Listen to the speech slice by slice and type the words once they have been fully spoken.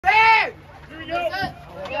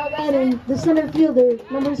And the center fielder,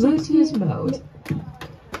 number 16. Bluetooth mode.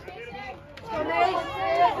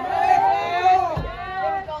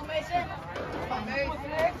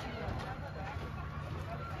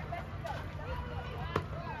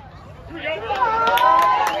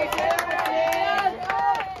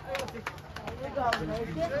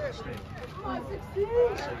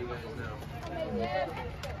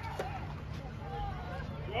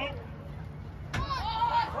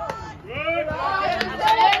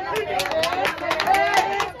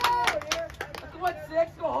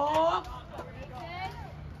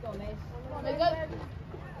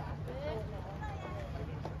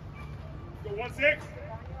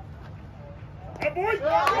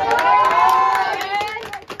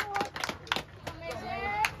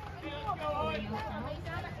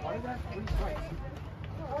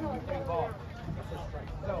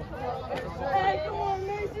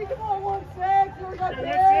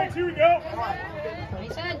 Here we go.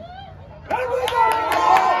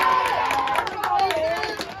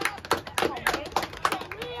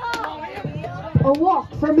 A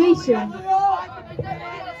walk for Mason.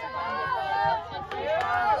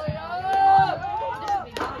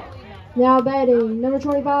 Now batting, number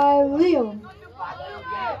 25, Leo.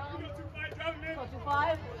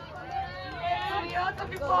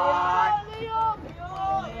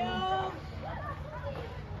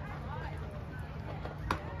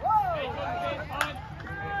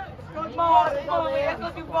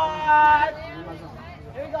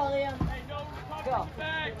 Here we go, Liam. Go.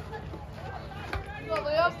 Go,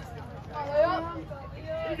 Liam. Liam.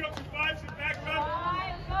 Here we go, 2-5, sit back, run.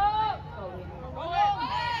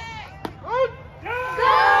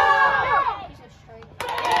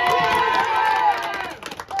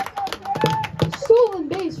 Stolen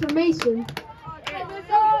base for Mason.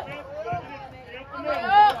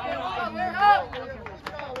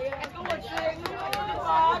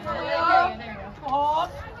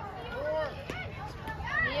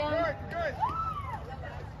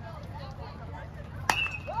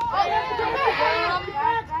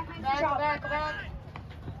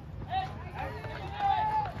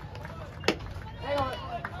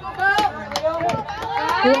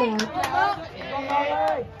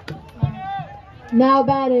 Now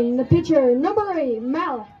batting, the pitcher, number 8,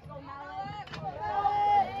 Malik.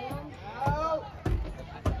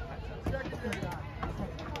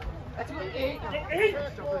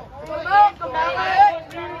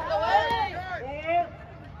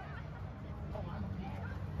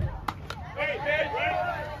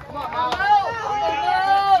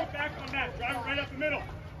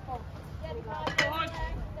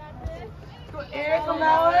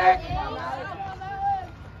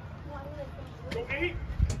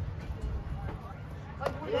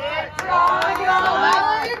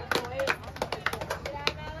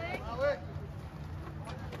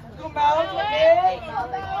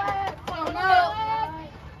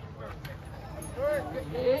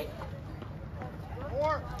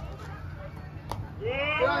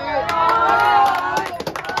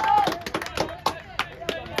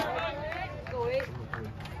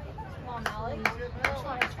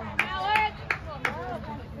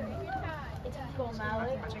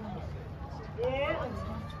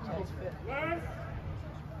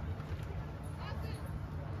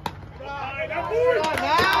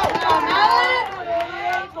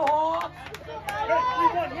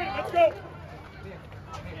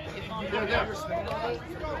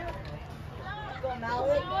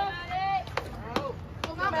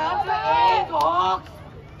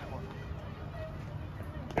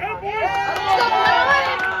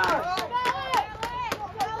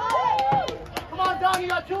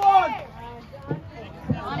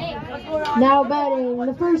 Now batting,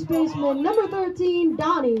 the first baseman, number 13,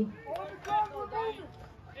 Donnie.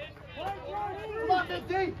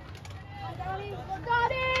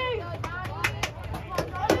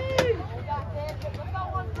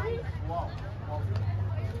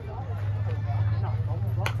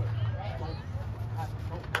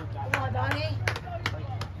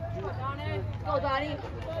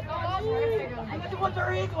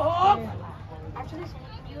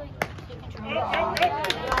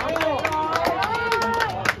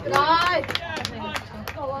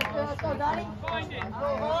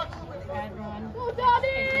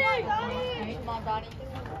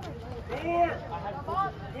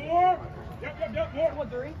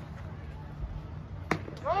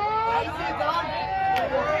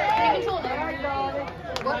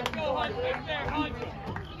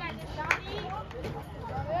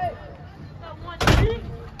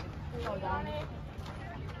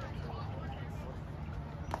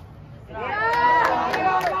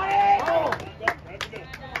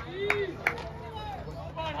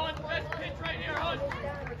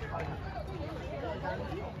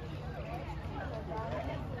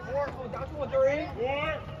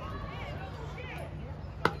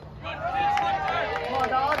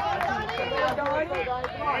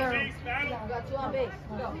 Base, battle. You got 2 on base.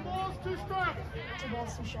 Go. Two balls, two strikes. Two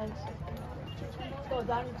balls, two strikes. Let's go,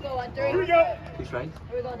 Donnie. Let's go on 3. Here we go. 2 strikes?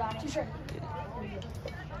 Here we go, Donnie. Two strikes.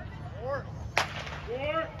 Four.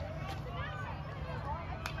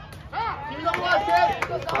 Give me the blood, kid.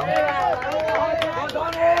 Go, Donnie. Go,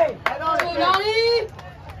 Donnie. Head on it, Go, kid. Donnie.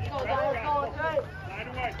 Go, Donnie. Let's go, 3. Line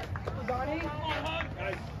away. Go, Donnie.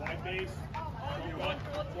 Guys, line base.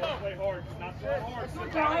 Play hard. Not so hard. Go,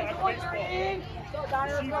 Sit Donnie. down. Go, Have a baseball. Go,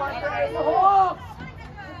 Donnie. Let's go on 3. The Hawks.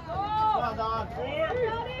 Well done. Four.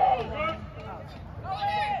 Good.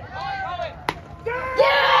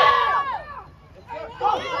 Go!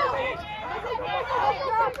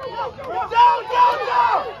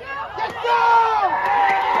 Get down!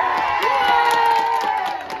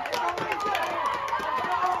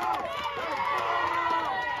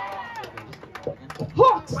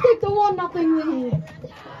 Hawks take the 1-0 lead.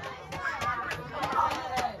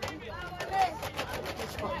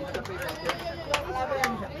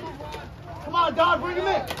 Come on, Don, bring him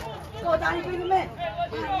in. Let's go, Donnie. Bring him in.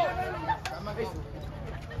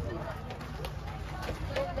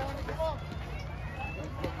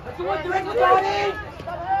 Let's do it, Donnie.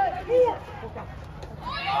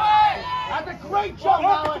 That's a great jump,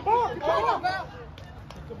 Alan. Come on. Good job.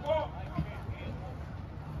 The ball.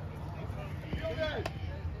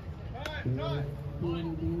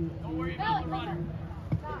 Don't worry about the runner.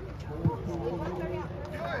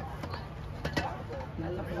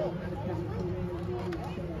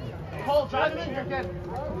 Cole, drive him in here, kid.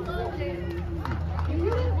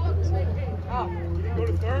 Go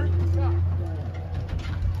to third.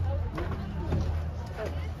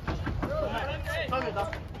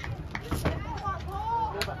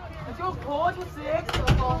 Let's go, Cole. With 6.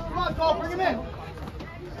 Come on, Cole, bring him in.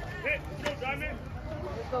 Hit. Let's go, drive in.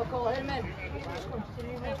 Let's go, Cole. Hit him in.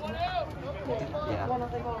 Yeah.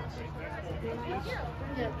 1-0 Hawks.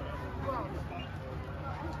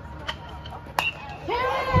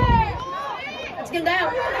 Let's get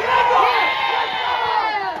down.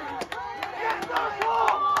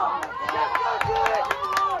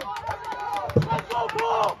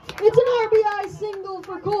 It's an RBI single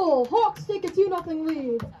for Cole. Hawks take a 2-0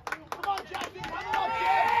 lead. Come on, Jackson. Come on,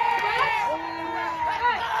 kid.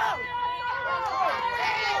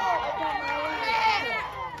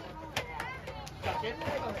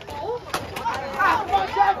 Come on,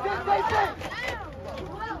 Jackson. Face it.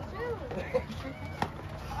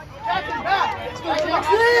 Jackson, back. Let's go,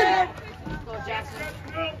 Jackson. Let's go,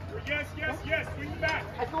 Jackson. Yes. Bring it back.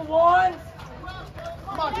 Let's go, 1.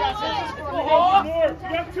 Come on, Jackson. Let's go, One Hawks. more.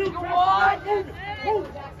 We got 2. Let's go, 1.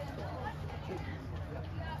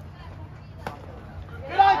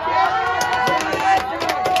 Good eye,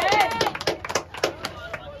 kid.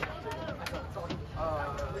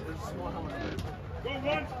 Go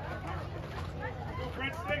one. Go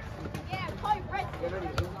Brent six.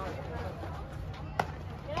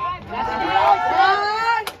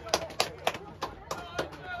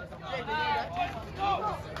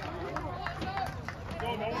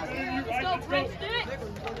 Go, no one's in you. Right, let's go.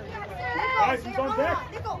 Guys, who's on deck?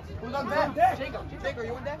 Who's on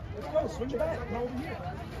deck? Let's go. Swing it back. Come over here.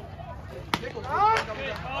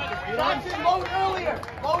 Jackson, load earlier.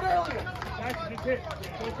 Load earlier. Jackson, just hit.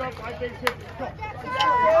 Close up. Right base hit. Let's go.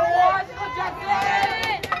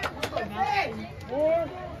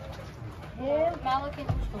 More.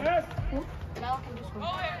 Yes.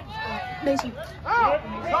 Mason. Coach.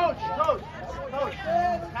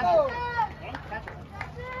 Catch it.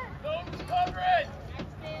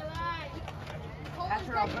 Catch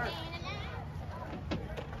her out first.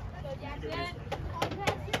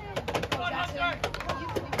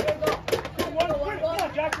 One quick. Come on,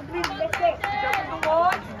 Jackson. Please. Let's go.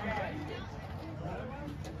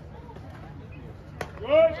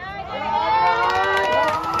 Good.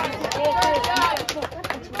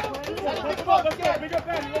 Let's go. Big up,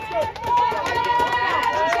 Andy. Let's go.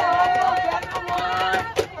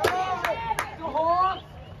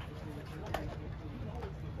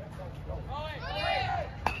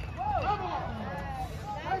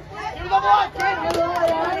 Give me the ball, kid.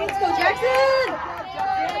 Let's go, Jackson.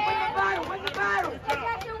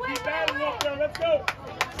 Keep battling up there. Let's go.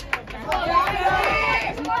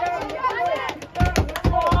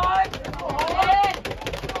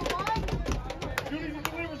 Duties and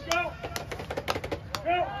believers, go.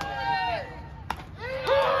 Go.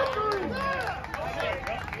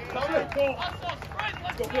 Let's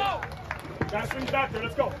go. Guys, swing back there.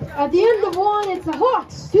 Let's go. At the end of 1, it's the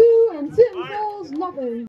Hawks 2 and Tinton Falls 0.